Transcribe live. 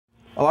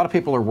A lot of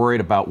people are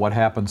worried about what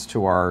happens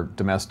to our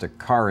domestic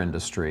car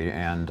industry,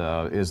 and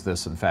is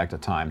this in fact a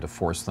time to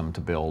force them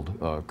to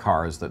build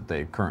cars that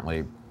they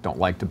currently don't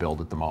like to build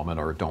at the moment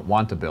or don't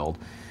want to build.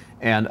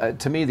 And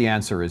to me the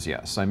answer is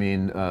yes. I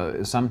mean,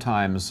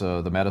 sometimes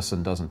the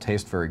medicine doesn't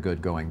taste very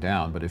good going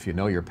down, but if you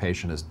know your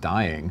patient is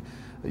dying,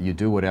 you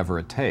do whatever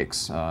it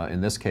takes.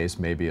 In this case,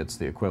 maybe it's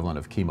the equivalent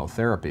of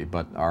chemotherapy,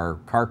 but our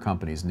car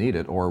companies need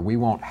it or we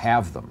won't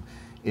have them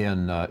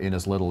in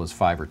as little as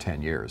 5 or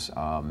 10 years.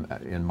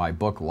 In my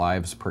book,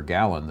 Lives Per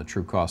Gallon, The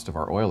True Cost of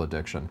Our Oil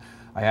Addiction,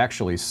 I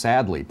actually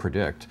sadly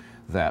predict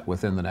that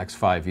within the next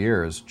 5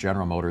 years,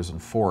 General Motors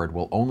and Ford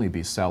will only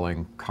be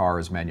selling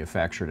cars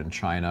manufactured in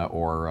China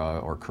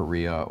or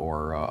Korea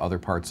or other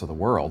parts of the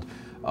world,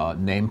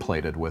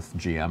 nameplated with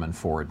GM and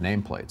Ford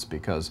nameplates,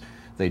 because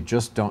they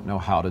just don't know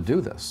how to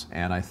do this.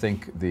 And I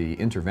think the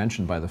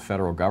intervention by the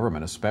federal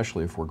government,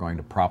 especially if we're going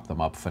to prop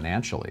them up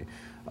financially,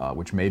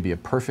 which may be a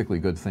perfectly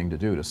good thing to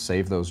do to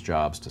save those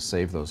jobs, to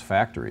save those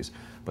factories.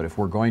 But if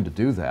we're going to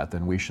do that,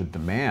 then we should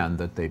demand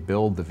that they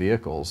build the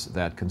vehicles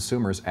that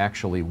consumers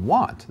actually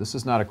want. This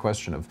is not a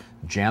question of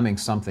jamming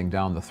something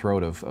down the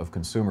throat of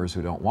consumers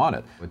who don't want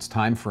it. It's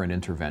time for an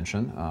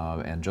intervention,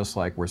 and just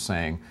like we're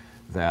saying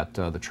that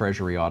the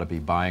Treasury ought to be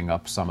buying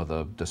up some of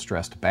the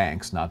distressed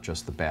banks, not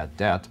just the bad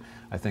debt,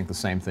 I think the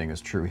same thing is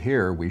true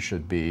here. We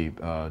should be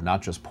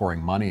not just pouring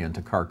money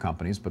into car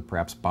companies, but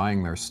perhaps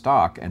buying their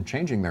stock and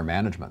changing their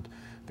management,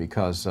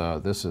 because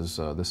this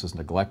is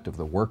neglect of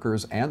the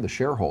workers and the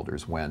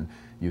shareholders when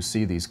you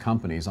see these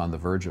companies on the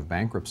verge of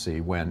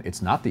bankruptcy, when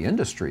it's not the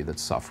industry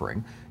that's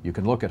suffering. You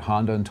can look at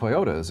Honda and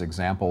Toyota as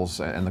examples,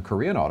 and the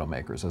Korean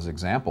automakers as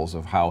examples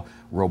of how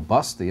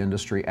robust the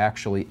industry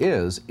actually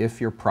is if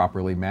you're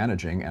properly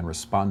managing and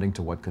responding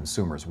to what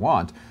consumers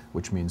want,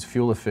 which means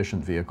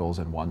fuel-efficient vehicles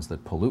and ones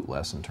that pollute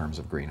less in terms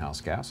of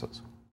greenhouse gases.